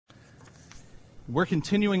We're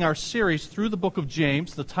continuing our series through the book of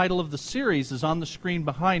James. The title of the series is on the screen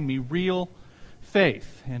behind me, Real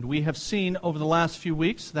Faith. And we have seen over the last few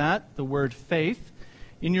weeks that the word faith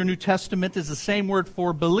in your New Testament is the same word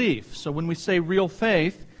for belief. So when we say real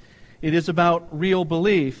faith, it is about real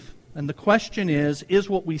belief. And the question is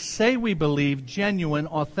what we say we believe genuine,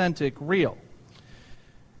 authentic, real?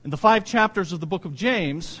 And the 5 chapters of the book of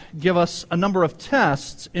James give us a number of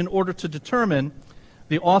tests in order to determine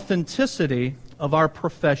the authenticity of our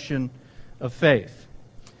profession of faith.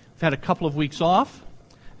 We've had a couple of weeks off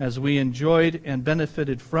as we enjoyed and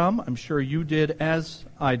benefited from, I'm sure you did as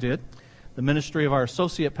I did, the ministry of our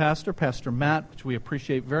associate pastor, Pastor Matt, which we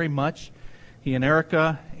appreciate very much. He and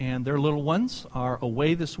Erica and their little ones are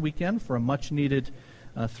away this weekend for a much-needed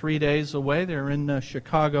 3 days away. They're in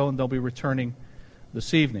Chicago, and they'll be returning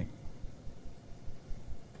this evening.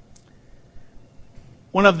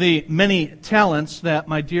 One of the many talents that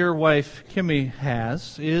my dear wife Kimmy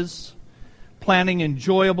has is planning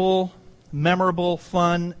enjoyable, memorable,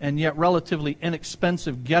 fun, and yet relatively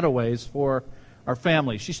inexpensive getaways for our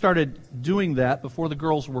family. She started doing that before the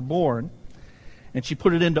girls were born, and she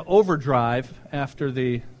put it into overdrive after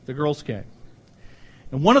the girls came.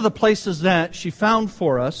 And one of the places that she found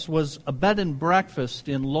for us was a bed and breakfast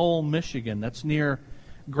in Lowell, Michigan. That's near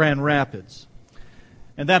Grand Rapids.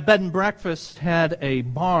 And that bed and breakfast had a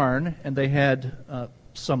barn, and they had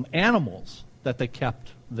some animals that they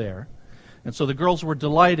kept there. And so the girls were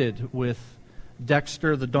delighted with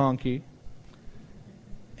Dexter the donkey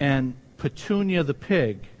and Petunia the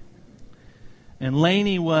pig. And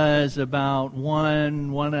Lainey was about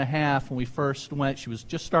one and a half when we first went. She was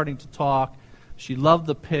just starting to talk. She loved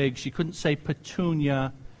the pig. She couldn't say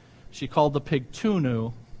Petunia. She called the pig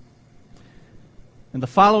Tunu. And the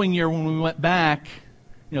following year when we went back,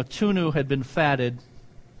 Tunu had been fatted.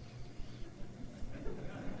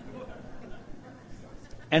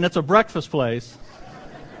 And it's a breakfast place.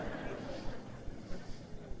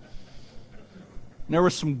 And there were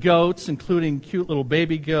some goats, including cute little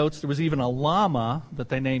baby goats. There was even a llama that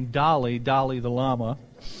they named Dolly the llama.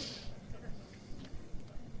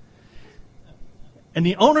 And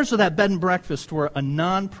the owners of that bed and breakfast were a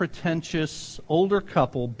non-pretentious older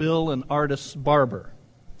couple, Bill and Artis Barber.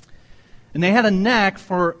 And they had a knack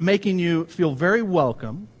for making you feel very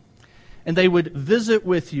welcome. And they would visit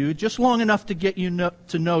with you just long enough to get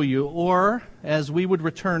to know you, or, as we would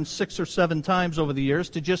return 6 or 7 times over the years,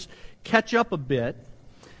 to just catch up a bit.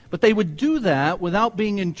 But they would do that without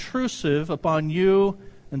being intrusive upon you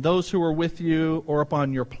and those who were with you or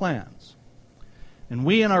upon your plans. And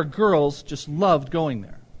we and our girls just loved going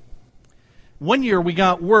there. One year we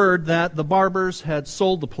got word that the Barbers had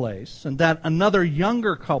sold the place and that another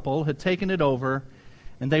younger couple had taken it over,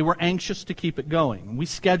 and they were anxious to keep it going. We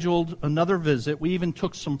scheduled another visit. We even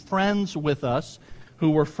took some friends with us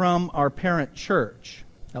who were from our parent church.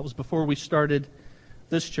 That was before we started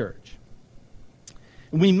this church.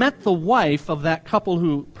 And we met the wife of that couple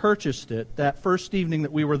who purchased it that first evening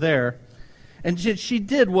that we were there. And she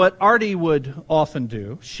did what Artie would often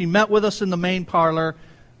do. She met with us in the main parlor,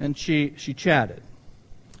 and she chatted.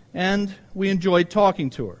 And we enjoyed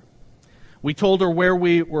talking to her. We told her where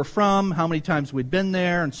we were from, how many times we'd been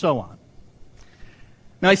there, and so on.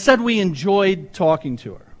 Now, I said we enjoyed talking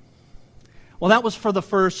to her. Well, that was for the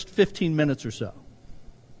first 15 minutes or so.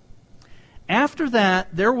 After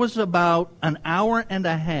that, there was about an hour and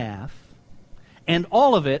a half, and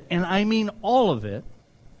all of it, and I mean all of it,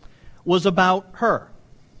 was about her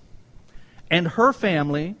and her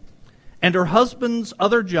family and her husband's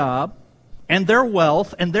other job and their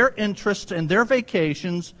wealth and their interests and their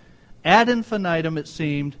vacations. Ad infinitum, it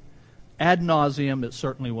seemed. Ad nauseum, it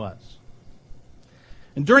certainly was.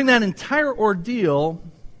 And during that entire ordeal,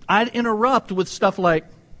 I'd interrupt with stuff like,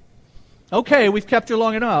 "Okay, we've kept you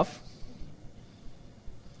long enough."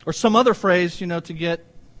 Or some other phrase, to get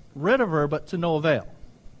rid of her, but to no avail.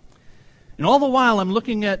 And all the while, I'm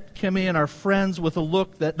looking at Kimmy and our friends with a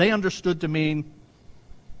look that they understood to mean,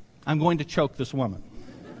 I'm going to choke this woman.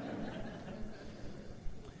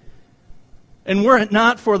 And were it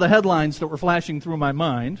not for the headlines that were flashing through my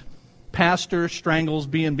mind, pastor strangles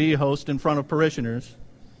B&B host in front of parishioners,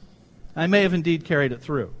 I may have indeed carried it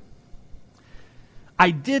through. I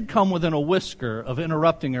did come within a whisker of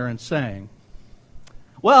interrupting her and saying,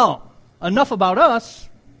 "Well, enough about us.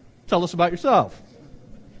 Tell us about yourself."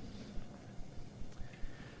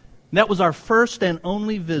 That was our first and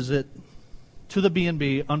only visit to the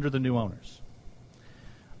B&B under the new owners.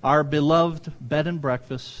 Our beloved bed and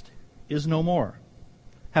breakfast is no more,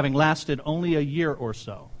 having lasted only a year or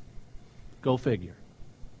so. Go figure.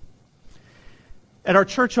 At our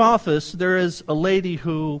church office, there is a lady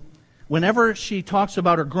who whenever she talks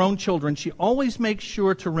about her grown children, she always makes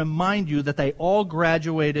sure to remind you that they all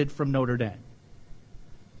graduated from Notre Dame.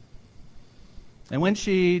 And when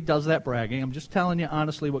she does that bragging, I'm just telling you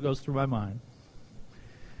honestly what goes through my mind.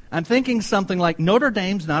 I'm thinking something like, Notre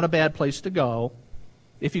Dame's not a bad place to go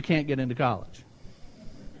if you can't get into college.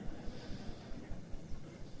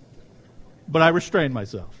 But I restrain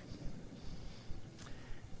myself.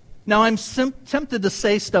 Now, I'm tempted to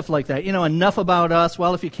say stuff like that. Enough about us,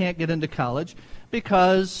 well, if you can't get into college,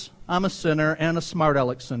 because I'm a sinner and a smart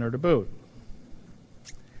aleck sinner to boot.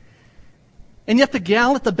 And yet the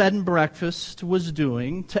gal at the bed and breakfast was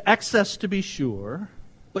doing, to excess to be sure,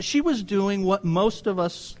 but she was doing what most of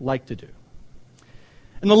us like to do.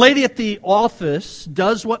 And the lady at the office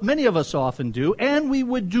does what many of us often do, and we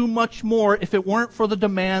would do much more if it weren't for the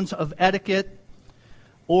demands of etiquette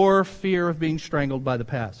or fear of being strangled by the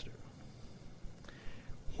pastor.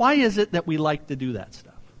 Why is it that we like to do that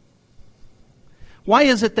stuff? Why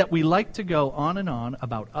is it that we like to go on and on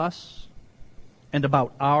about us and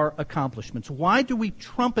about our accomplishments? Why do we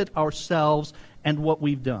trumpet ourselves and what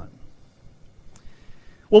we've done?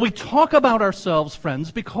 Well, we talk about ourselves, friends,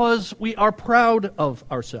 because we are proud of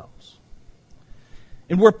ourselves.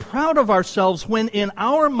 And we're proud of ourselves when, in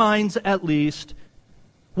our minds at least,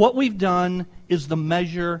 what we've done is the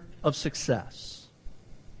measure of success.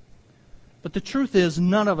 But the truth is,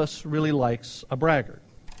 none of us really likes a braggart.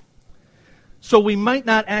 So we might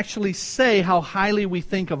not actually say how highly we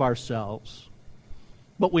think of ourselves,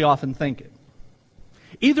 but we often think it.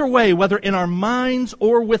 Either way, whether in our minds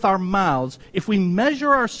or with our mouths, if we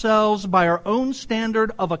measure ourselves by our own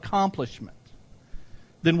standard of accomplishment,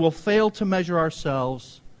 then we'll fail to measure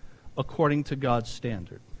ourselves according to God's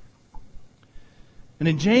standard. And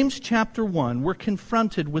in James chapter 1, we're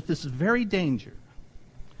confronted with this very danger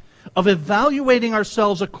of evaluating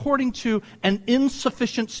ourselves according to an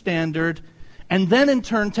insufficient standard and then in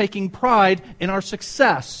turn taking pride in our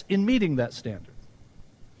success in meeting that standard.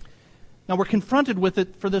 Now, we're confronted with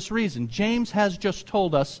it for this reason. James has just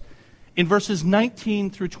told us in verses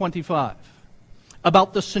 19 through 25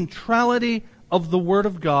 about the centrality of the Word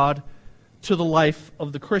of God to the life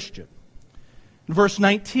of the Christian. In verse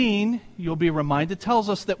 19, you'll be reminded, tells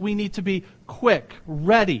us that we need to be quick,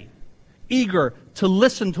 ready, eager to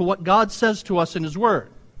listen to what God says to us in His Word.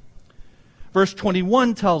 Verse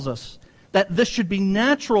 21 tells us that this should be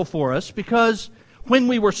natural for us because when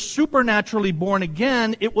we were supernaturally born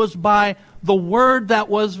again, it was by the Word that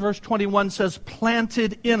was, verse 21 says,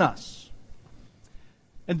 planted in us.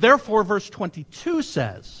 And therefore, verse 22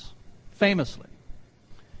 says, famously,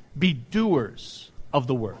 be doers of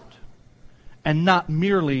the Word, and not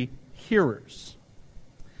merely hearers.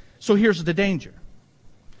 So here's the danger.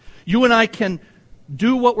 You and I can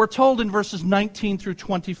do what we're told in verses 19 through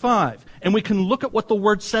 25, and we can look at what the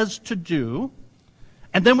Word says to do,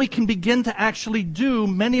 and then we can begin to actually do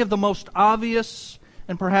many of the most obvious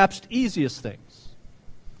and perhaps easiest things.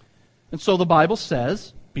 And so the Bible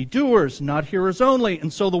says, be doers, not hearers only.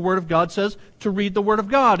 And so the Word of God says to read the Word of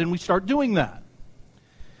God, and we start doing that.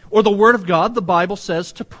 Or the Word of God, the Bible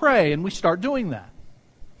says to pray, and we start doing that.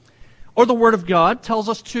 Or the Word of God tells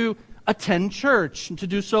us to attend church, and to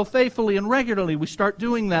do so faithfully and regularly. We start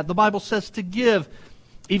doing that. The Bible says to give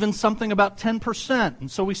even something about 10%,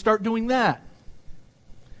 and so we start doing that.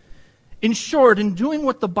 In short, in doing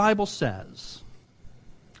what the Bible says,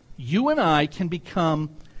 you and I can become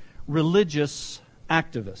religious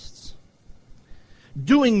activists,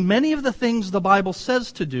 doing many of the things the Bible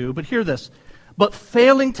says to do, but hear this, but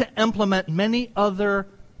failing to implement many other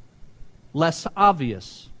less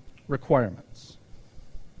obvious requirements.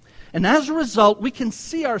 And as a result, we can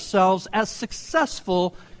see ourselves as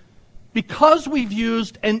successful because we've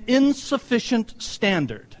used an insufficient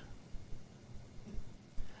standard.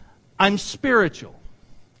 I'm spiritual.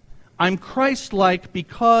 I'm Christ-like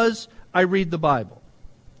because I read the Bible.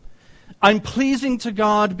 I'm pleasing to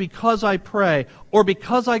God because I pray, or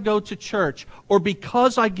because I go to church, or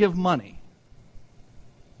because I give money.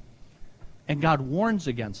 And God warns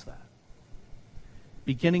against that,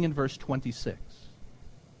 beginning in verse 26.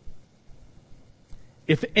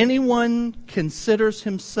 If anyone considers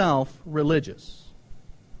himself religious,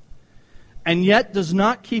 and yet does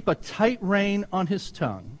not keep a tight rein on his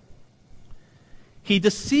tongue, he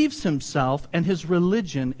deceives himself, and his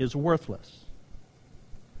religion is worthless.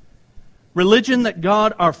 Religion that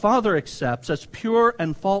God our Father accepts as pure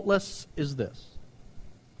and faultless is this: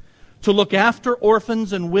 to look after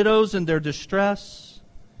orphans and widows in their distress,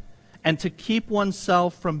 and to keep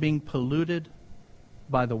oneself from being polluted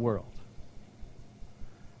by the world.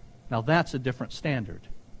 Now that's a different standard,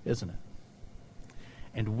 isn't it?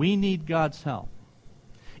 And we need God's help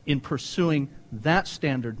in pursuing that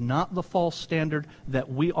standard, not the false standard that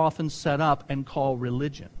we often set up and call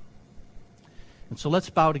religion. And so let's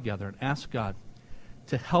bow together and ask God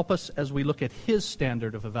to help us as we look at His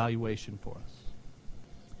standard of evaluation for us.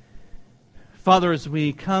 Father, as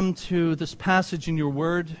we come to this passage in your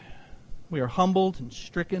Word, we are humbled and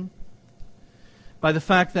stricken by the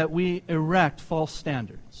fact that we erect false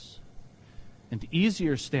standards and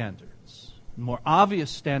easier standards, more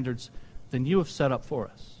obvious standards than you have set up for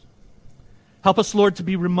us. Help us, Lord, to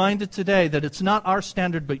be reminded today that it's not our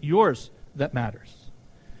standard but yours that matters.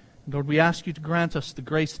 Lord, we ask you to grant us the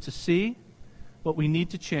grace to see what we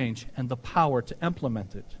need to change and the power to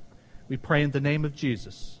implement it. We pray in the name of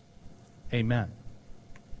Jesus. Amen.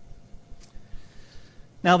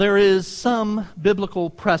 Now, there is some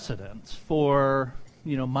biblical precedent for,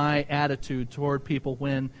 my attitude toward people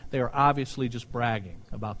when they are obviously just bragging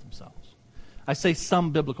about themselves. I say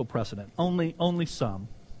some biblical precedent, only some.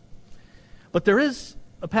 But there is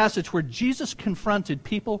a passage where Jesus confronted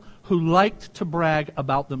people who liked to brag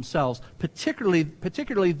about themselves,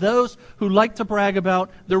 particularly those who liked to brag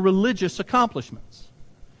about their religious accomplishments.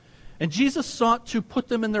 And Jesus sought to put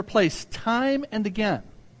them in their place time and again.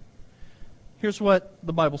 Here's what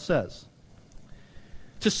the Bible says.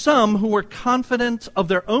 To some who were confident of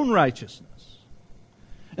their own righteousness,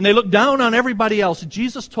 and they looked down on everybody else,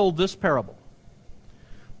 Jesus told this parable.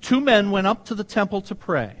 2 men went up to the temple to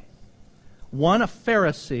pray. One a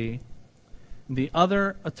Pharisee, and the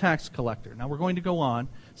other a tax collector. Now we're going to go on.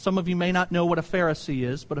 Some of you may not know what a Pharisee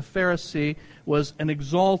is, but a Pharisee was an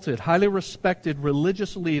exalted, highly respected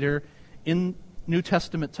religious leader in New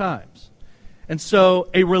Testament times. And so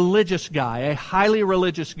a religious guy, a highly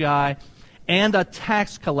religious guy, and a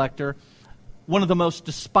tax collector, one of the most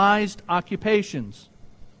despised occupations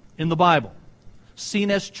in the Bible, seen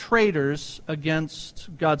as traitors against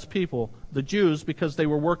God's people, the Jews, because they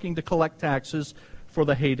were working to collect taxes for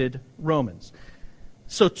the hated Romans.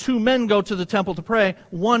 So 2 men go to the temple to pray,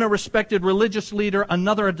 one a respected religious leader,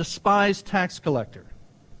 another a despised tax collector.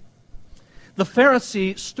 The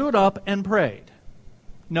Pharisee stood up and prayed.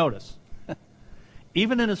 Notice,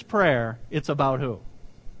 even in his prayer, it's about who?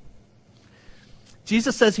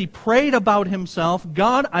 Jesus says he prayed about himself.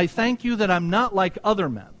 God, I thank you that I'm not like other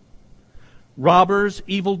men, robbers,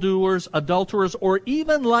 evildoers, adulterers, or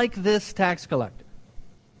even like this tax collector.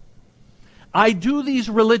 I do these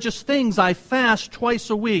religious things. I fast twice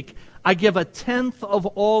a week. I give 1/10 of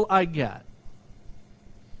all I get.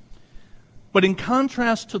 But in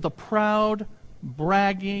contrast to the proud,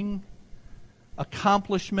 bragging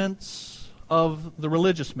accomplishments of the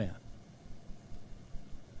religious man,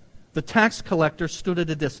 the tax collector stood at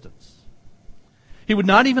a distance. He would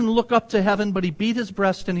not even look up to heaven, but he beat his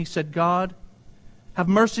breast and he said, God, have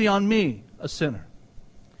mercy on me, a sinner.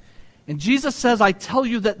 And Jesus says, I tell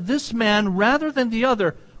you that this man, rather than the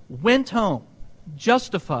other, went home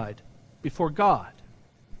justified before God.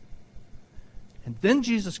 And then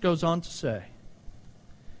Jesus goes on to say,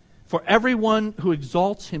 for everyone who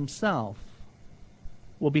exalts himself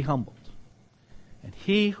will be humbled, and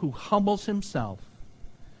he who humbles himself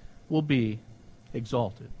will be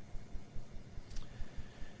exalted.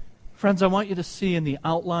 Friends, I want you to see in the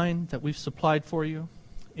outline that we've supplied for you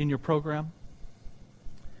in your program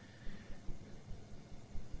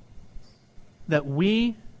that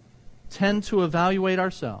we tend to evaluate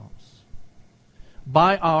ourselves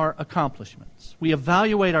by our accomplishments. We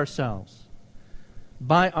evaluate ourselves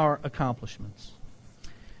by our accomplishments.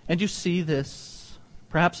 And you see this,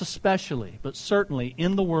 perhaps especially, but certainly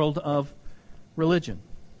in the world of religion.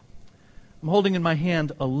 I'm holding in my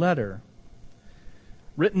hand a letter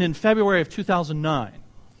written in February of 2009.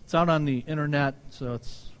 It's out on the internet, so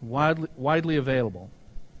it's widely available.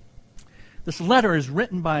 This letter is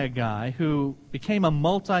written by a guy who became a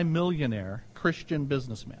multimillionaire Christian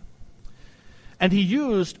businessman. And he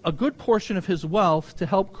used a good portion of his wealth to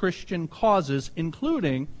help Christian causes,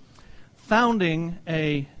 including founding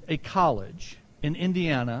a college in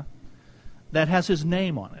Indiana that has his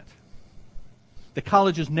name on it. The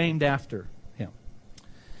college is named after him.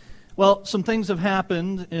 Well, some things have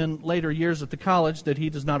happened in later years at the college that he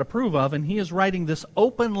does not approve of, and he is writing this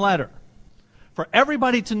open letter for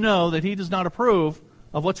everybody to know that he does not approve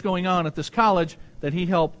of what's going on at this college that he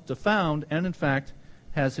helped to found and, in fact,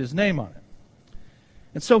 has his name on it.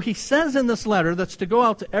 And so he says in this letter that's to go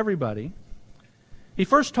out to everybody, he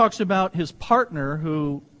first talks about his partner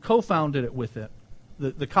who co-founded it with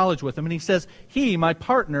the college with him, and he says, he, my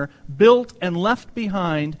partner, built and left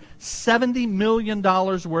behind $70 million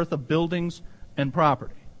worth of buildings and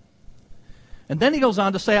property. And then he goes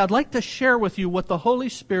on to say, I'd like to share with you what the Holy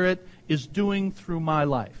Spirit is doing through my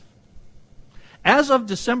life. As of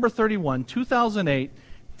December 31, 2008,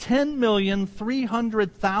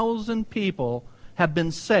 10,300,000 people have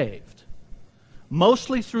been saved,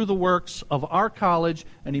 mostly through the works of our college,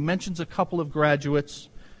 and he mentions a couple of graduates.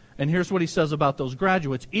 And here's what he says about those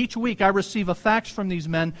graduates. Each week I receive a fax from these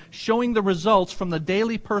men showing the results from the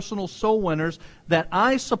daily personal soul winners that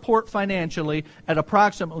I support financially at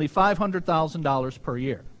approximately $500,000 per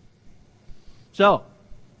year. So,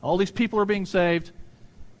 all these people are being saved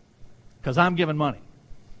because I'm giving money.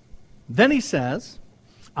 Then he says,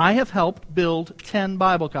 I have helped build 10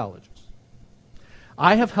 Bible colleges.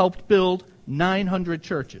 I have helped build 900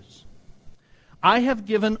 churches. I have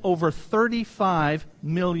given over $35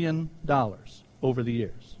 million over the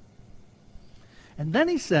years. And then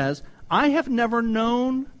he says, I have never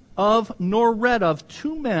known of nor read of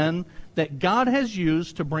two men that God has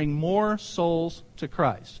used to bring more souls to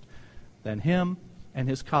Christ than him and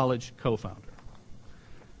his college co-founder.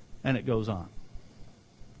 And it goes on.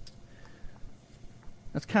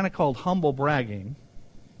 That's kind of called humble bragging.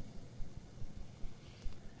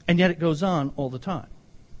 And yet it goes on all the time.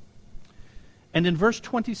 And in verse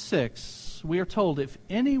 26, we are told, if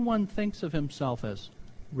anyone thinks of himself as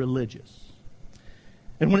religious.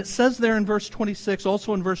 And when it says there in verse 26,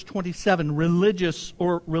 also in verse 27, religious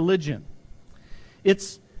or religion,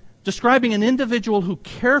 it's describing an individual who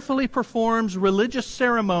carefully performs religious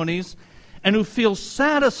ceremonies and who feels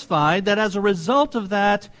satisfied that as a result of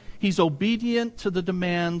that, he's obedient to the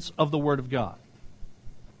demands of the Word of God.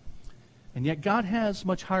 And yet God has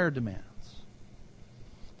much higher demands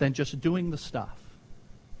than just doing the stuff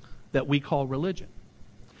that we call religion.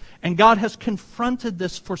 And God has confronted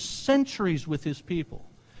this for centuries with His people.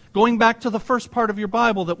 Going back to the first part of your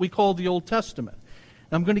Bible that we call the Old Testament.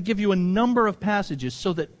 And I'm going to give you a number of passages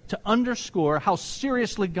so that to underscore how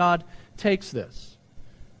seriously God takes this.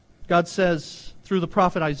 God says through the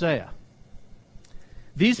prophet Isaiah,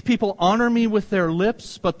 these people honor me with their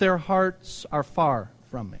lips, but their hearts are far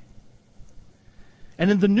from me. And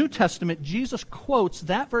in the New Testament, Jesus quotes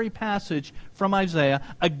that very passage from Isaiah,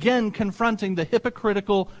 again confronting the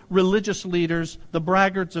hypocritical religious leaders, the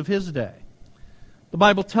braggarts of his day. The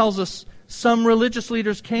Bible tells us some religious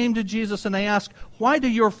leaders came to Jesus and they asked, why do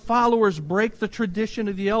your followers break the tradition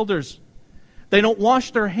of the elders? They don't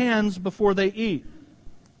wash their hands before they eat.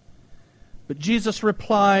 But Jesus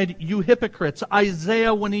replied, you hypocrites,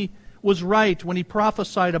 Isaiah, when he was right, when he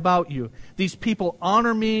prophesied about you, these people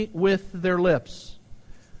honor me with their lips,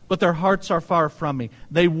 but their hearts are far from me.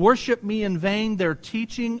 They worship me in vain. Their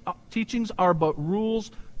teachings are but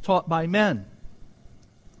rules taught by men.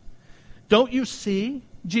 Don't you see,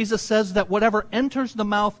 Jesus says, that whatever enters the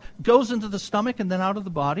mouth goes into the stomach and then out of the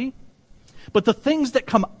body? But the things that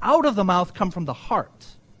come out of the mouth come from the heart,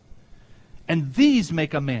 and these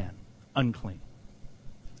make a man unclean.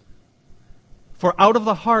 For out of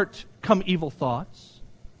the heart come evil thoughts,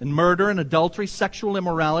 and murder and adultery, sexual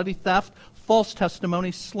immorality, theft, false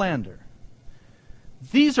testimony, slander.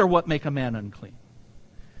 These are what make a man unclean.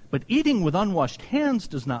 But eating with unwashed hands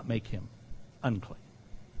does not make him unclean.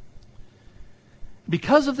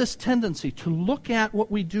 Because of this tendency to look at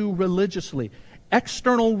what we do religiously,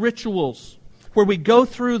 external rituals, where we go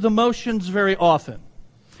through the motions very often,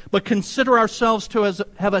 but consider ourselves to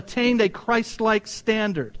have attained a Christ-like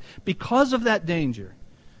standard. Because of that danger,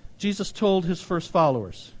 Jesus told His first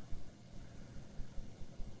followers,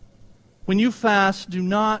 when you fast, do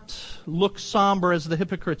not look somber as the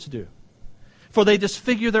hypocrites do. For they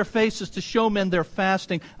disfigure their faces to show men they're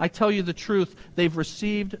fasting. I tell you the truth, they've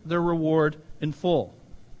received their reward in full.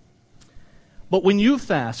 But when you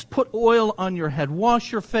fast, put oil on your head,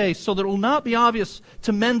 wash your face, so that it will not be obvious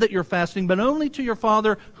to men that you're fasting, but only to your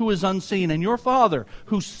Father who is unseen. And your Father,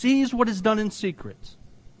 who sees what is done in secret,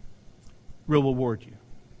 will reward you.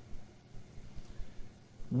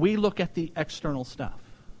 We look at the external stuff.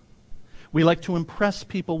 We like to impress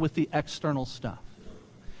people with the external stuff.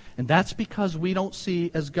 And that's because we don't see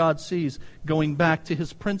as God sees, going back to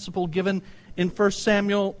His principle given in 1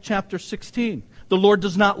 Samuel chapter 16. The Lord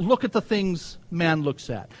does not look at the things man looks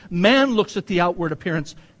at. Man looks at the outward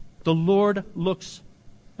appearance. The Lord looks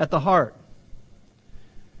at the heart.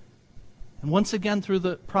 And once again, through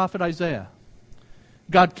the prophet Isaiah,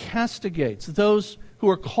 God castigates those who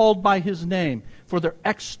are called by His name for their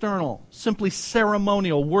external, simply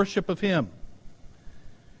ceremonial worship of Him.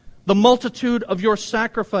 The multitude of your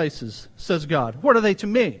sacrifices, says God, what are they to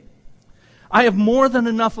me? I have more than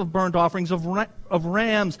enough of burnt offerings, of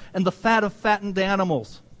rams, and the fat of fattened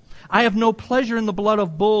animals. I have no pleasure in the blood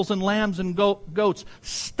of bulls and lambs and goats.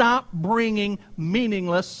 Stop bringing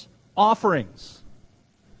meaningless offerings.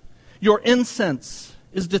 Your incense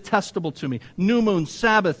is detestable to me. New moons,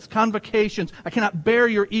 Sabbaths, convocations. I cannot bear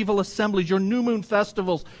your evil assemblies, your new moon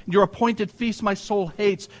festivals, your appointed feasts my soul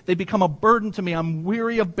hates. They become a burden to me. I'm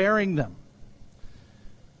weary of bearing them.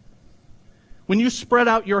 When you spread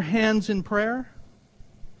out your hands in prayer,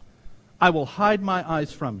 I will hide my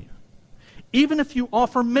eyes from you. Even if you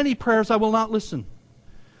offer many prayers, I will not listen.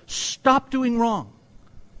 Stop doing wrong.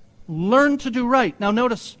 Learn to do right. Now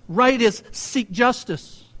notice, right is seek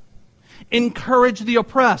justice. Encourage the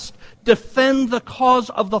oppressed. Defend the cause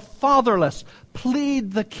of the fatherless.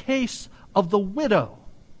 Plead the case of the widow,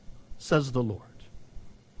 says the Lord.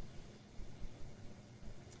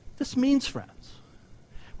 This means, friends,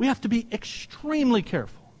 we have to be extremely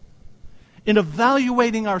careful in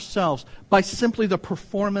evaluating ourselves by simply the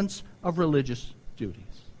performance of religious duties,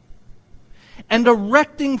 and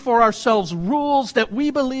erecting for ourselves rules that we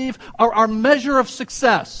believe are our measure of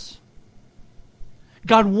success.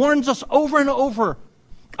 God warns us over and over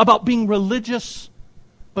about being religious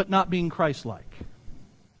but not being Christ-like.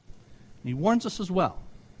 He warns us as well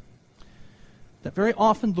that very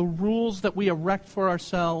often the rules that we erect for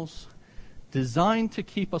ourselves, designed to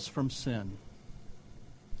keep us from sin,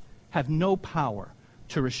 have no power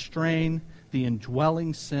to restrain the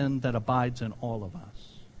indwelling sin that abides in all of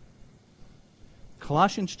us.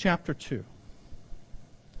 Colossians chapter 2.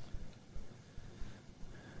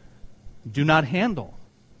 Do not handle.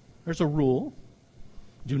 There's a rule.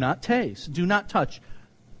 Do not taste. Do not touch.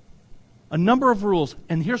 A number of rules.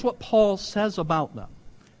 And here's what Paul says about them.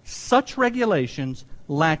 Such regulations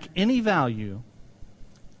lack any value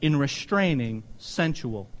in restraining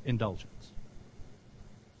sensual indulgence.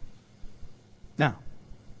 Now,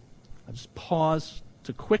 I'll just pause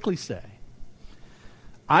to quickly say,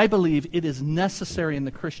 I believe it is necessary in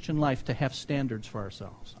the Christian life to have standards for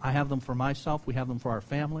ourselves. I have them for myself. We have them for our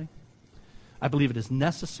family. I believe it is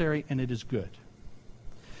necessary and it is good.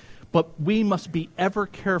 But we must be ever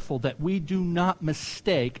careful that we do not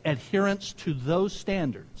mistake adherence to those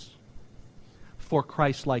standards for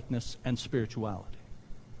Christ-likeness and spirituality.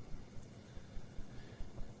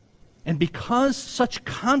 And because such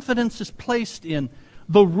confidence is placed in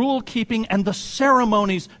the rule-keeping and the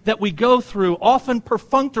ceremonies that we go through, often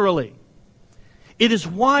perfunctorily, it is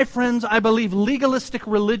why, friends, I believe legalistic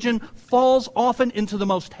religion falls often into the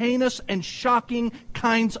most heinous and shocking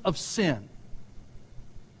kinds of sin.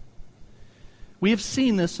 We have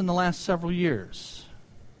seen this in the last several years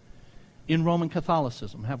in Roman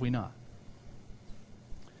Catholicism, have we not?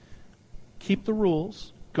 Keep the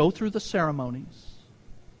rules, go through the ceremonies,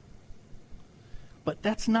 but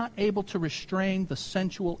that's not able to restrain the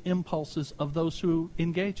sensual impulses of those who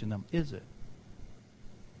engage in them, is it?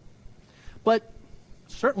 But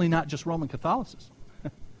certainly not just Roman Catholicism.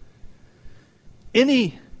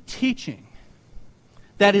 Any teaching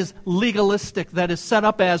that is legalistic, that is set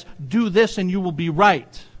up as, do this and you will be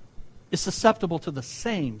right, is susceptible to the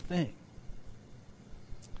same thing.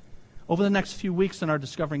 Over the next few weeks in our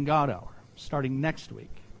Discovering God Hour, starting next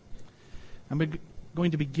week, I'm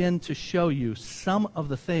going to begin to show you some of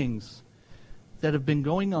the things that have been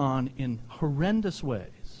going on in horrendous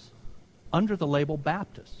ways under the label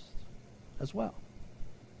Baptist as well.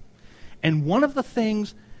 And one of the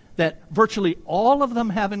things that virtually all of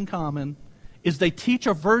them have in common is they teach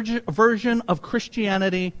a version of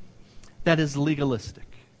Christianity that is legalistic,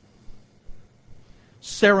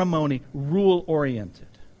 ceremony, rule-oriented.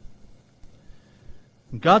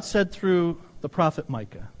 God said through the prophet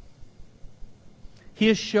Micah, He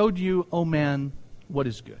has showed you, O man, what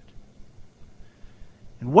is good.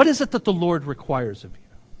 And what is it that the Lord requires of you?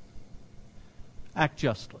 Act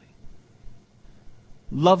justly,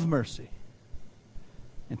 love mercy,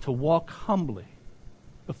 and to walk humbly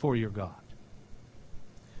before your God.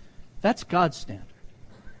 That's God's standard.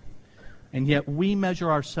 And yet we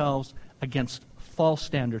measure ourselves against false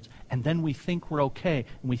standards, and then we think we're okay,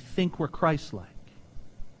 and we think we're Christ-like.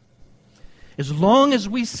 As long as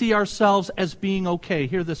we see ourselves as being okay,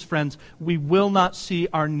 hear this, friends, we will not see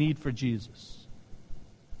our need for Jesus.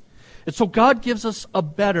 And so God gives us a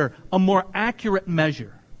better, a more accurate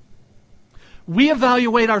measure. We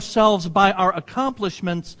evaluate ourselves by our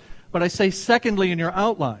accomplishments, but I say secondly in your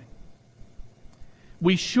outline,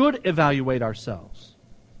 we should evaluate ourselves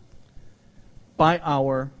by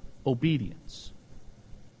our obedience.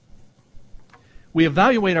 We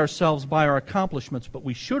evaluate ourselves by our accomplishments, but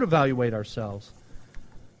we should evaluate ourselves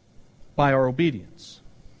by our obedience.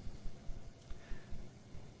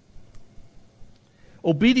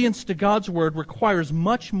 Obedience to God's Word requires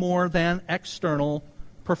much more than external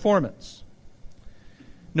performance.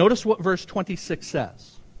 Notice what verse 26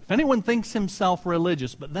 says. If anyone thinks himself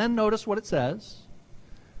religious, but then notice what it says.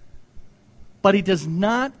 but he does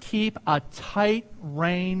not keep a tight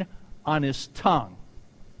rein on his tongue.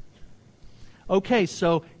 Okay,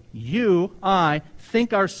 so I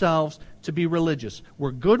think ourselves to be religious.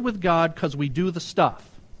 We're good with God because we do the stuff.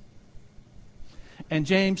 And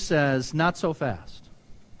James says, not so fast.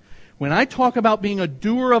 When I talk about being a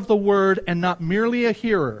doer of the word and not merely a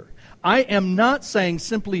hearer, I am not saying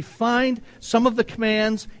simply find some of the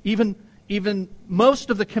commands, even most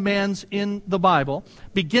of the commands in the Bible,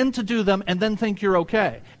 begin to do them, and then think you're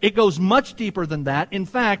okay. It goes much deeper than that. In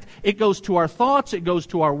fact, it goes to our thoughts, it goes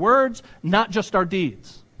to our words, not just our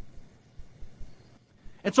deeds.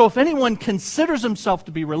 And so if anyone considers himself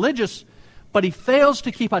to be religious, but he fails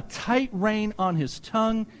to keep a tight rein on his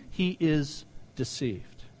tongue, he is deceived.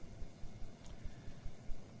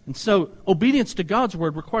 And so obedience to God's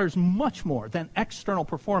word requires much more than external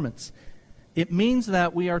performance. It means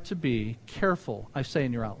that we are to be careful, I say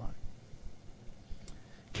in your outline.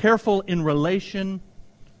 Careful in relation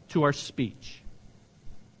to our speech.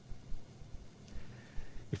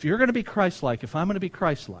 If you're going to be Christ-like, if I'm going to be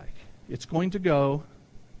Christ-like, it's going to go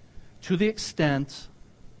to the extent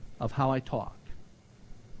of how I talk.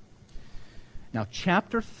 Now,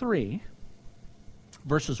 chapter 3,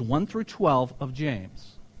 verses 1 through 12 of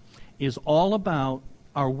James is all about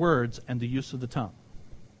our words and the use of the tongue.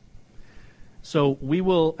 So we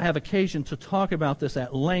will have occasion to talk about this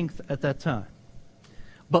at length at that time.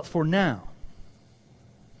 But for now,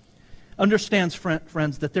 understand,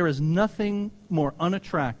 friends, that there is nothing more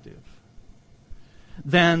unattractive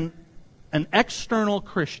than an external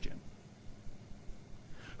Christian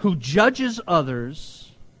who judges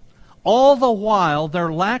others, all the while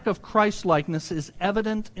their lack of Christ-likeness is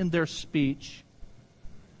evident in their speech,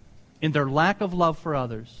 in their lack of love for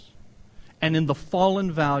others, and in the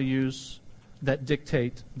fallen values that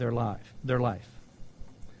dictate their life.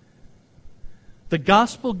 The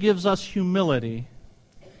gospel gives us humility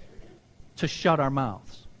to shut our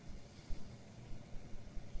mouths,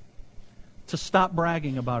 to stop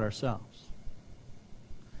bragging about ourselves,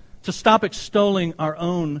 to stop extolling our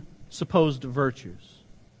own supposed virtues.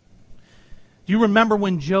 Do you remember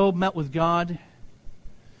when Job met with God?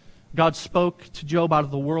 God spoke to Job out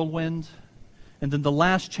of the whirlwind. And then the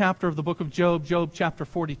last chapter of the book of Job, Job chapter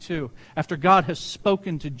 42, after God has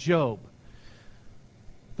spoken to Job,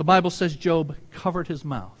 the Bible says Job covered his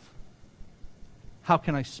mouth. How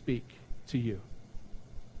can I speak to you?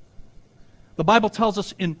 The Bible tells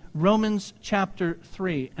us in Romans chapter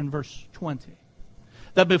 3 and verse 20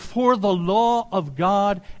 that before the law of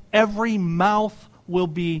God, every mouth will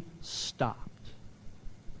be stopped.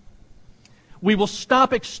 We will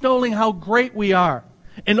stop extolling how great we are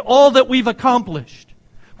and all that we've accomplished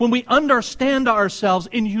when we understand ourselves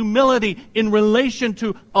in humility in relation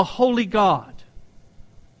to a holy God.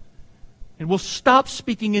 And we'll stop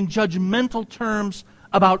speaking in judgmental terms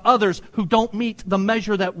about others who don't meet the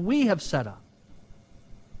measure that we have set up.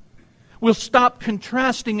 We'll stop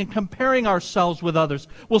contrasting and comparing ourselves with others.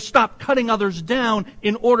 We'll stop cutting others down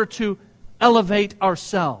in order to elevate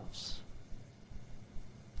ourselves.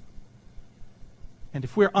 And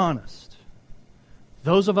if we're honest,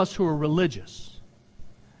 those of us who are religious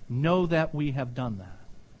know that we have done that.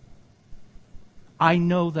 I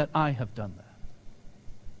know that I have done that.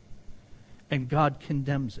 And God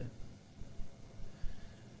condemns it.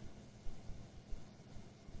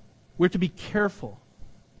 We're to be careful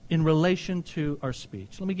in relation to our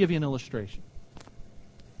speech. Let me give you an illustration.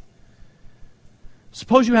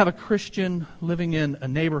 Suppose you have a Christian living in a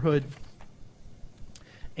neighborhood,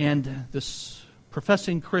 and this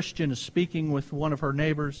professing Christian is speaking with one of her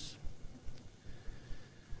neighbors.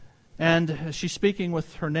 And as she's speaking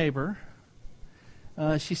with her neighbor,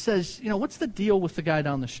 she says, what's the deal with the guy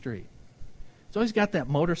down the street? He's always got that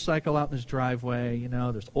motorcycle out in his driveway.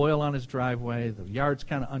 There's oil on his driveway. The yard's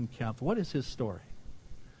kind of unkempt. What is his story?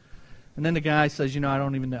 And then the guy says, I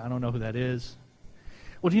don't know who that is.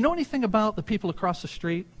 Well, do you know anything about the people across the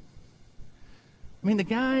street? The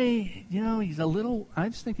guy, I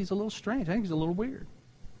just think he's a little strange. I think he's a little weird.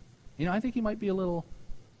 I think he might be a little,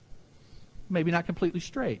 maybe not completely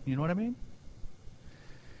straight. You know what I mean?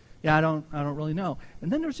 Yeah, I don't really know.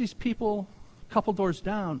 And then there's these people a couple doors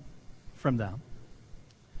down from them.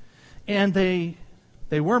 And they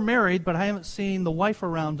were married, but I haven't seen the wife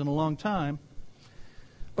around in a long time.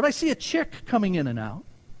 But I see a chick coming in and out.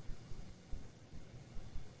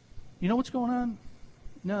 You know what's going on?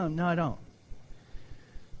 No, I don't.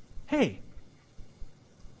 Hey,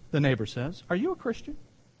 the neighbor says, are you a Christian?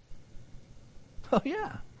 Oh,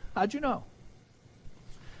 yeah. How'd you know?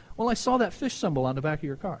 Well, I saw that fish symbol on the back of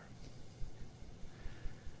your car.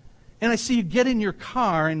 and I see you get in your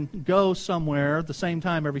car and go somewhere at the same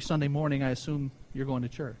time every Sunday morning. I assume you're going to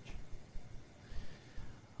church.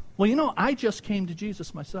 Well, I just came to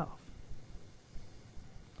Jesus myself.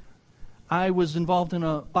 I was involved in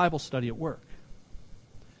a Bible study at work.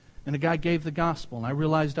 And a guy gave the gospel, and I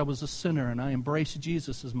realized I was a sinner, and I embraced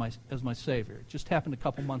Jesus as my Savior. It just happened a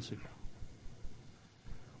couple months ago.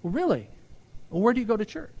 Well, really? Well, where do you go to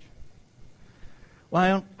church?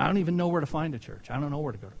 Well, I don't even know where to find a church. I don't know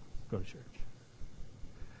where to go to church.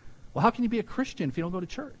 Well, how can you be a Christian if you don't go to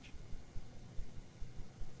church?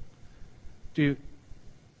 Do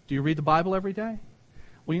you read the Bible every day?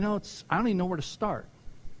 Well, I don't even know where to start.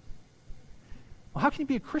 Well, how can you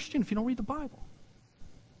be a Christian if you don't read the Bible?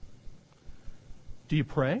 Do you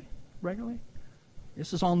pray regularly?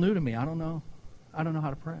 This is all new to me. I don't know how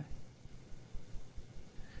to pray.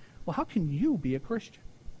 Well, how can you be a Christian?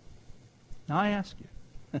 Now I ask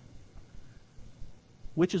you,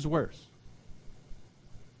 which is worse?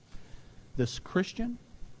 This Christian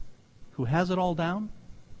who has it all down,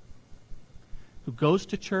 who goes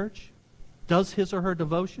to church, does his or her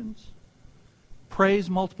devotions, prays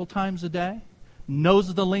multiple times a day,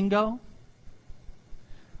 knows the lingo,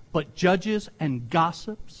 but judges and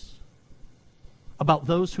gossips about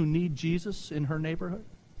those who need Jesus in her neighborhood?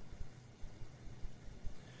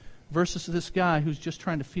 Versus this guy who's just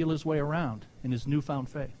trying to feel his way around in his newfound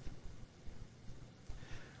faith.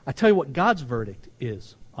 I tell you what God's verdict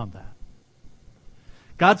is on that.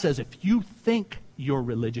 God says, if you think you're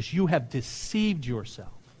religious, you have deceived yourself.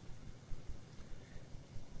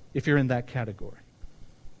 If you're in that category.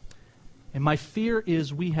 And my fear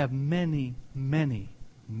is we have many, many,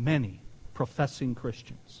 many professing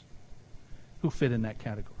Christians who fit in that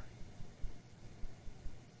category.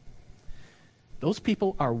 Those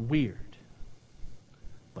people are weird,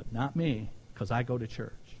 but not me, because I go to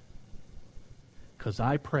church. Because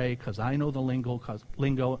I pray, because I know the lingo,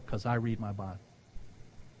 because I read my Bible.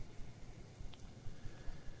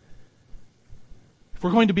 If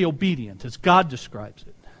we're going to be obedient, as God describes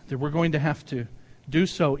it, then we're going to have to do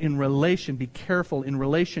so be careful in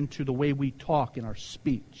relation to the way we talk in our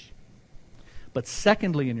speech. But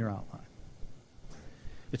secondly, in your outline,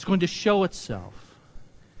 it's going to show itself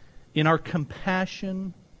in our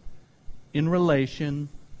compassion in relation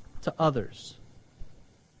to others.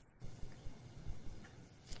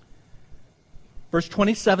 Verse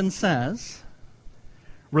 27 says,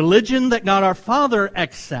 religion that God our Father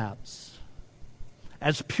accepts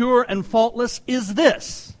as pure and faultless is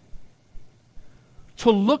this: to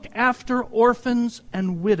look after orphans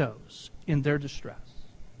and widows in their distress.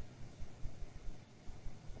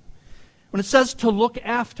 When it says to look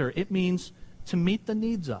after, it means to meet the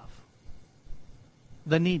needs of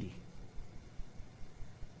the needy.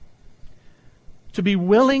 To be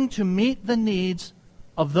willing to meet the needs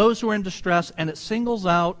of those who are in distress, and it singles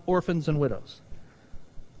out orphans and widows.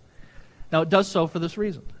 Now, it does so for this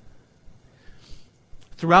reason.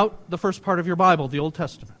 Throughout the first part of your Bible, the Old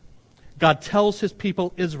Testament, God tells His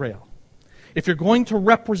people Israel, if you're going to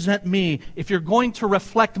represent me, if you're going to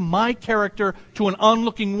reflect my character to an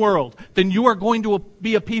onlooking world, then you are going to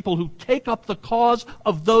be a people who take up the cause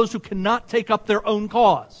of those who cannot take up their own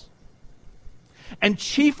cause. And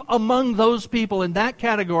chief among those people in that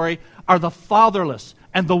category are the fatherless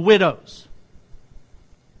and the widows.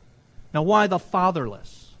 Now, why the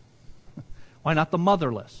fatherless? Why not the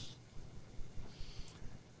motherless?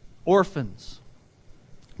 Orphans,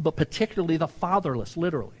 but particularly the fatherless,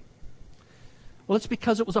 literally. Well, it's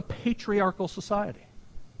because it was a patriarchal society.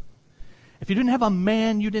 If you didn't have a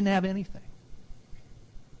man, you didn't have anything.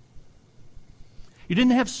 You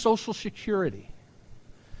didn't have Social Security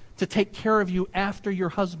to take care of you after your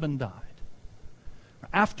husband died, or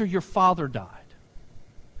after your father died.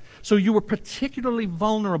 So you were particularly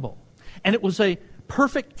vulnerable. And it was a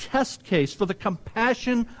perfect test case for the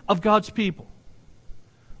compassion of God's people.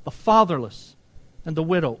 The fatherless and the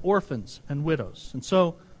widow, orphans and widows. And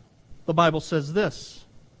so the Bible says this: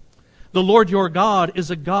 the Lord your God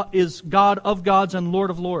is God of gods and Lord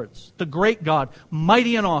of lords, the great God,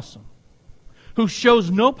 mighty and awesome, who shows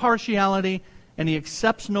no partiality and He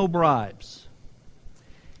accepts no bribes.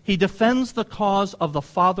 He defends the cause of the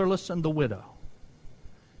fatherless and the widow.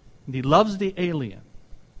 And He loves the alien,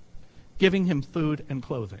 giving him food and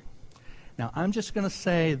clothing. Now, I'm just going to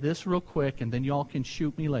say this real quick, and then y'all can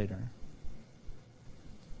shoot me later.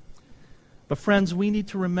 But friends, we need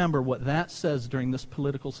to remember what that says during this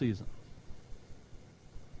political season.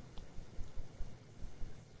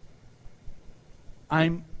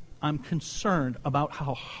 I'm concerned about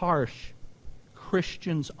how harsh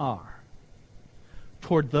Christians are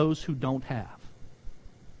toward those who don't have.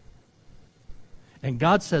 And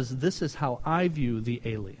God says, this is how I view the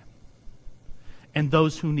alien and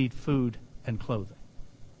those who need food and clothing.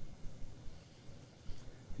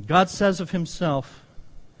 God says of himself,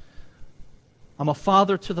 I'm a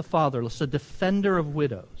father to the fatherless, a defender of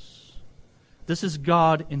widows. This is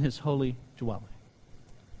God in his holy dwelling.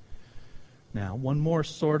 Now, one more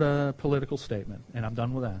sort of political statement, and I'm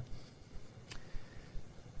done with that.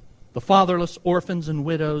 The fatherless, orphans, and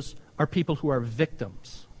widows are people who are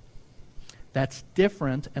victims. That's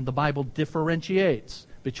different, and the Bible differentiates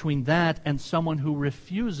between that and someone who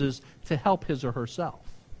refuses to help his or herself.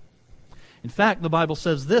 In fact, the Bible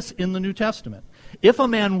says this in the New Testament: if a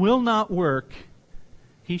man will not work,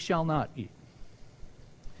 he shall not eat.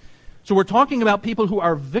 So we're talking about people who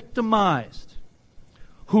are victimized,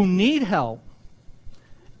 who need help,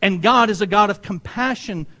 and God is a God of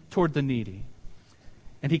compassion toward the needy.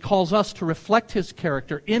 And he calls us to reflect his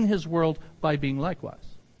character in his world by being likewise.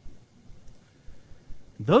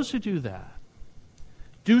 Those who do that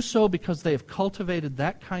do so because they have cultivated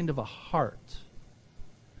that kind of a heart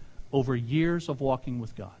over years of walking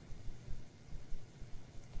with God.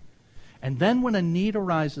 And then when a need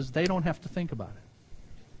arises, they don't have to think about it.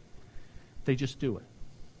 They just do it.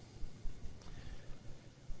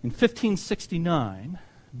 In 1569,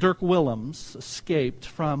 Dirk Willems escaped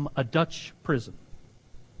from a Dutch prison.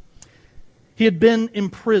 He had been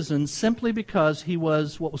imprisoned simply because he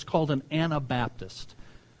was what was called an Anabaptist.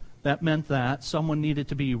 That meant that someone needed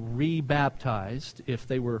to be rebaptized. If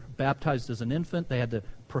they were baptized as an infant, they had to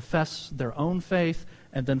profess their own faith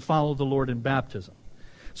and then follow the Lord in baptism.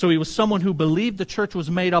 So he was someone who believed the church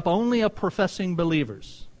was made up only of professing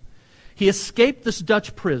believers. He escaped this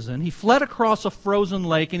Dutch prison. He fled across a frozen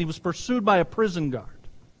lake, and he was pursued by a prison guard.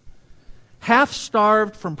 Half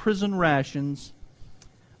starved from prison rations,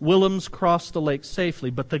 Willems crossed the lake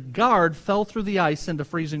safely, but the guard fell through the ice into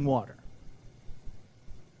freezing water.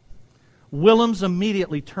 Willems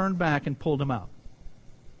immediately turned back and pulled him out.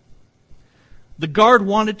 The guard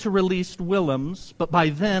wanted to release Willems, but by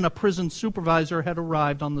then a prison supervisor had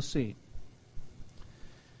arrived on the scene.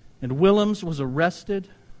 And Willems was arrested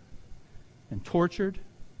and tortured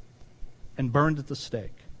and burned at the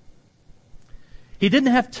stake. He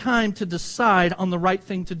didn't have time to decide on the right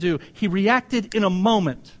thing to do. He reacted in a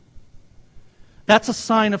moment. That's a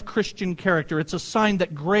sign of Christian character. It's a sign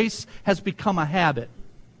that grace has become a habit.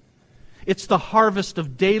 It's the harvest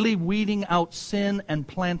of daily weeding out sin and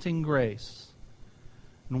planting grace.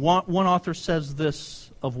 And one author says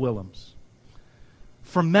this of Willems: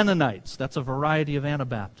 for Mennonites, that's a variety of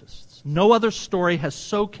Anabaptists, no other story has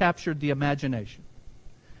so captured the imagination.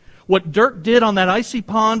 What Dirk did on that icy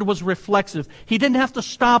pond was reflexive. He didn't have to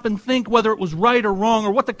stop and think whether it was right or wrong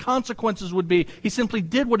or what the consequences would be. He simply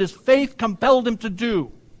did what his faith compelled him to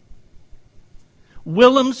do.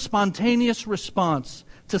 Willems' spontaneous response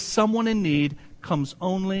to someone in need comes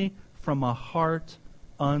only from a heart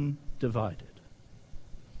undivided.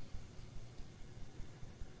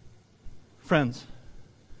 Friends,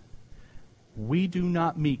 we do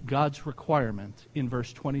not meet God's requirement in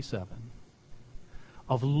verse 27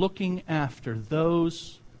 of looking after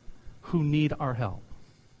those who need our help.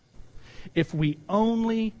 If we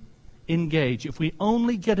only engage, if we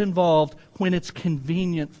only get involved when it's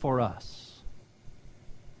convenient for us,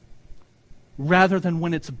 rather than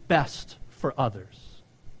when it's best for others.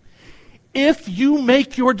 If you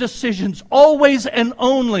make your decisions always and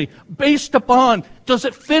only based upon, does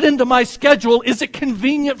it fit into my schedule? Is it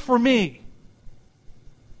convenient for me?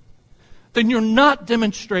 Then you're not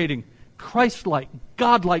demonstrating Christ-like,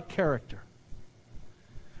 God-like character,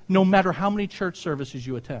 no matter how many church services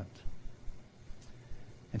you attend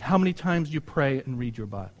and how many times you pray and read your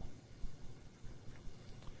Bible.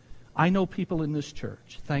 I know people in this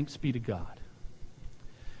church, thanks be to God,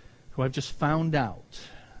 who I've just found out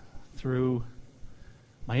through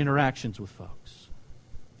my interactions with folks,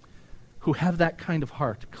 who have that kind of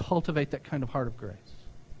heart, cultivate that kind of heart of grace.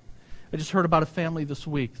 I just heard about a family this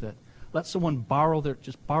week that let someone borrow their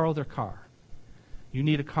car. You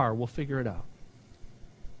need a car, we'll figure it out.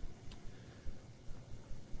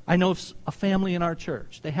 I know of a family in our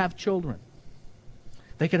church. They have children.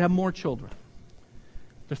 They could have more children.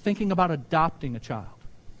 They're thinking about adopting a child.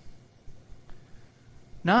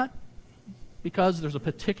 Not because there's a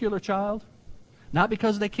particular child, not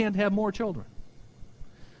because they can't have more children.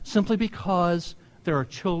 Simply because there are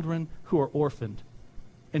children who are orphaned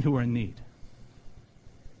and who are in need.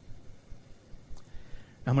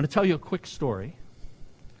 I'm going to tell you a quick story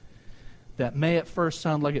that may at first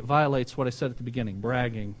sound like it violates what I said at the beginning,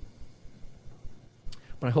 bragging.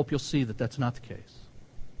 But I hope you'll see that that's not the case.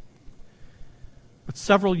 But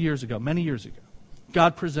several years ago, many years ago,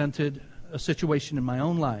 God presented a situation in my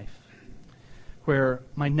own life where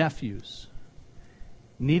my nephews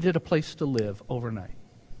needed a place to live overnight.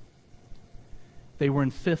 They were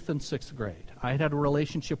in 5th and 6th grade. I had a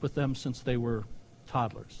relationship with them since they were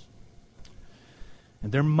toddlers.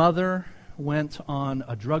 And their mother went on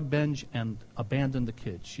a drug binge and abandoned the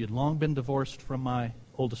kids. She had long been divorced from my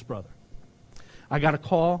oldest brother. I got a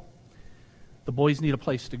call. The boys need a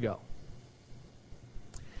place to go.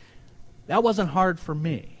 That wasn't hard for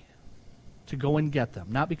me to go and get them.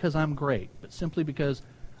 Not because I'm great, but simply because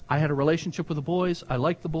I had a relationship with the boys. I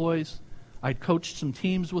liked the boys. I'd coached some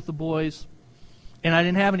teams with the boys. And I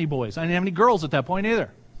didn't have any boys. I didn't have any girls at that point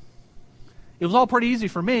either. It was all pretty easy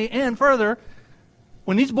for me. And further,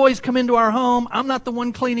 when these boys come into our home, I'm not the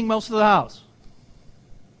one cleaning most of the house.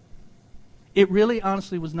 It really,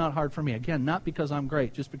 honestly, was not hard for me. Again, not because I'm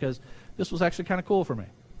great, just because this was actually kind of cool for me.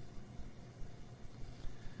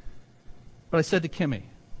 But I said to Kimmy,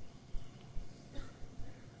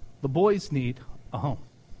 the boys need a home.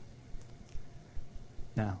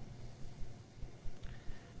 Now,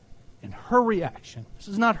 and her reaction, this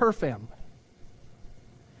is not her family.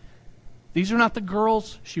 These are not the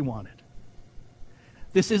girls she wanted.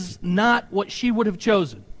 This is not what she would have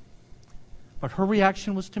chosen. But her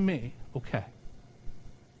reaction was to me, okay.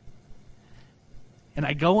 And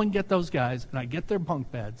I go and get those guys, and I get their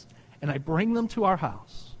bunk beds, and I bring them to our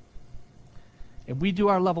house. And we do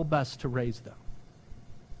our level best to raise them.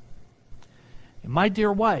 And my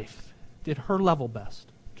dear wife did her level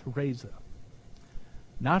best to raise them.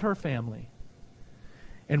 Not her family.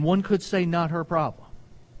 And one could say not her problem.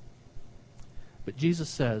 But Jesus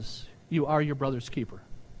says, you are your brother's keeper.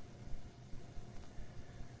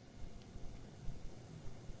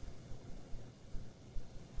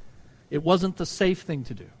 It wasn't the safe thing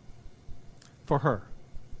to do for her.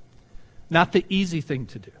 Not the easy thing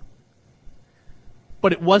to do.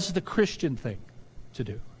 But it was the Christian thing to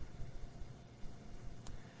do.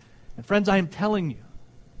 And friends, I am telling you,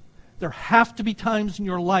 there have to be times in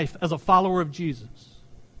your life as a follower of Jesus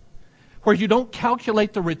where you don't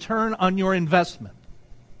calculate the return on your investment.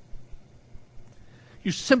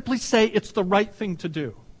 You simply say it's the right thing to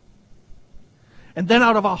do. And then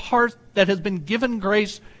out of a heart that has been given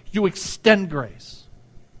grace, you extend grace.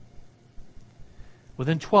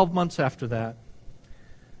 Within 12 months after that,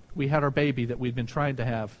 we had our baby that we'd been trying to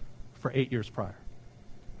have for 8 years prior.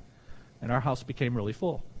 And our house became really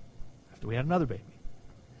full after we had another baby.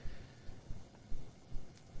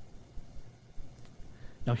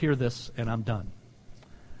 Now hear this, and I'm done.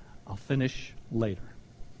 I'll finish later.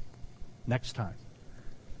 Next time.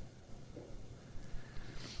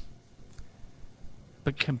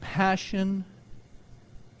 But compassion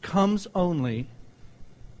comes only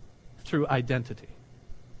through identity.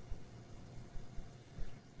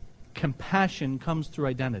 Compassion comes through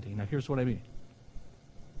identity. Now here's what I mean.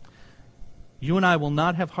 You and I will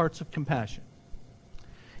not have hearts of compassion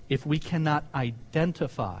if we cannot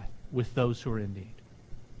identify with those who are in need.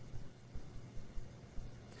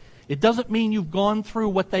 It doesn't mean you've gone through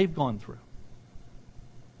what they've gone through.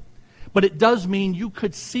 But it does mean you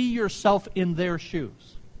could see yourself in their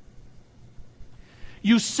shoes.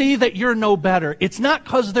 You see that you're no better. It's not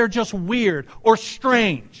because they're just weird or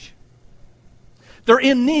strange. They're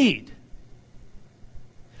in need.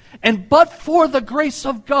 And but for the grace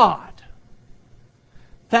of God,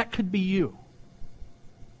 that could be you.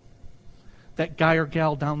 That guy or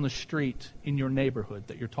gal down the street in your neighborhood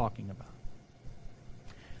that you're talking about.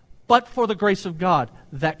 But for the grace of God,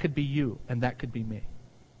 that could be you and that could be me.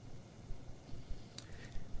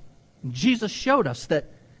 Jesus showed us that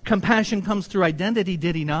compassion comes through identity,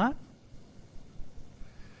 did he not?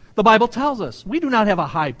 The Bible tells us we do not have a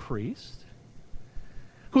high priest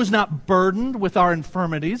who is not burdened with our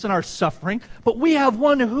infirmities and our suffering, but we have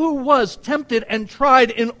one who was tempted and tried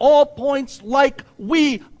in all points like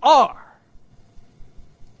we are.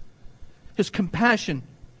 His compassion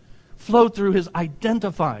flowed through his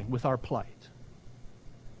identifying with our plight.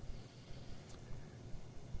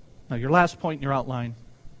 Now, your last point in your outline,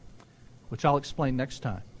 which I'll explain next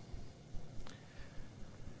time,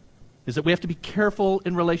 is that we have to be careful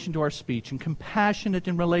in relation to our speech and compassionate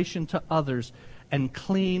in relation to others and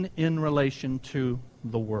clean in relation to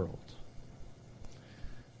the world.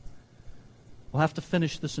 We'll have to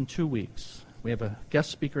finish this in 2 weeks. We have a guest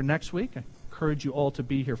speaker next week. I encourage you all to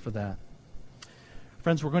be here for that.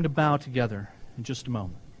 Friends, we're going to bow together in just a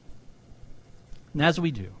moment. And as we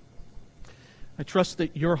do, I trust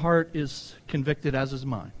that your heart is convicted, as is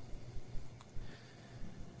mine,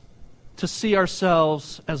 to see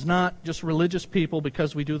ourselves as not just religious people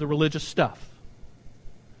because we do the religious stuff,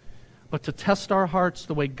 but to test our hearts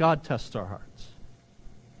the way God tests our hearts.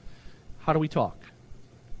 How do we talk?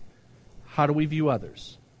 How do we view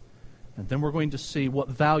others? And then we're going to see what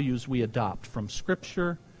values we adopt from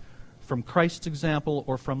Scripture, from Christ's example,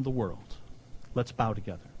 or from the world. Let's bow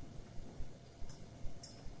together.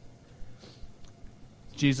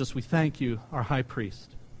 Jesus, we thank you, our high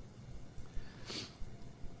priest,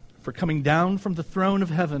 for coming down from the throne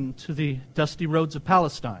of heaven to the dusty roads of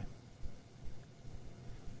Palestine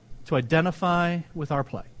to identify with our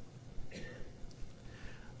plight.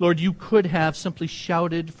 Lord, you could have simply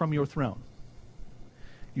shouted from your throne.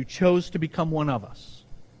 You chose to become one of us.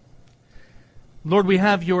 Lord, we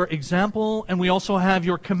have your example, and we also have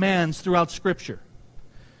your commands throughout Scripture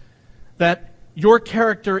that your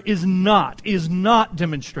character is not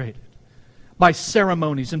demonstrated by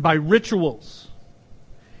ceremonies and by rituals.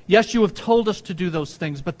 Yes, you have told us to do those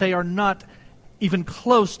things, but they are not even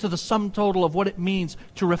close to the sum total of what it means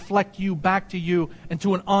to reflect you back to you and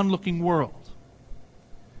to an onlooking world.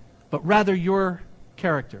 But rather, your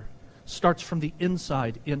character starts from the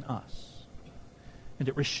inside in us, and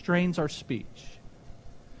it restrains our speech,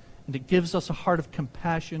 and it gives us a heart of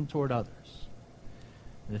compassion toward others.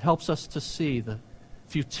 And it helps us to see the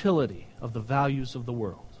futility of the values of the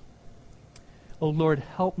world. Oh Lord,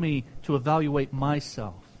 help me to evaluate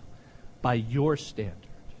myself by your standard.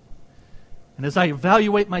 And as I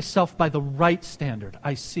evaluate myself by the right standard,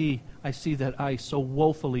 I see that I so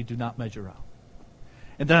woefully do not measure up.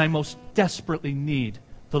 And that I most desperately need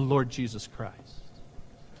the Lord Jesus Christ.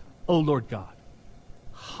 Oh Lord God,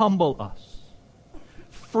 humble us.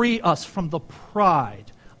 Free us from the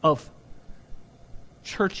pride of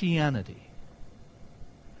churchianity.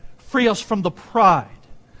 Free us from the pride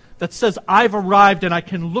that says, I've arrived and I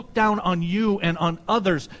can look down on you and on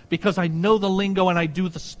others because I know the lingo and I do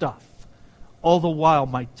the stuff. All the while,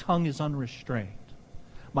 my tongue is unrestrained.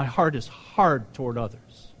 My heart is hard toward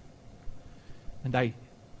others. And I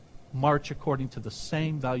march according to the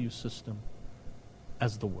same value system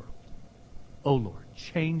as the world. Oh Lord,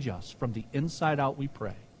 change us from the inside out, we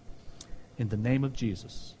pray. In the name of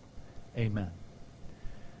Jesus, amen.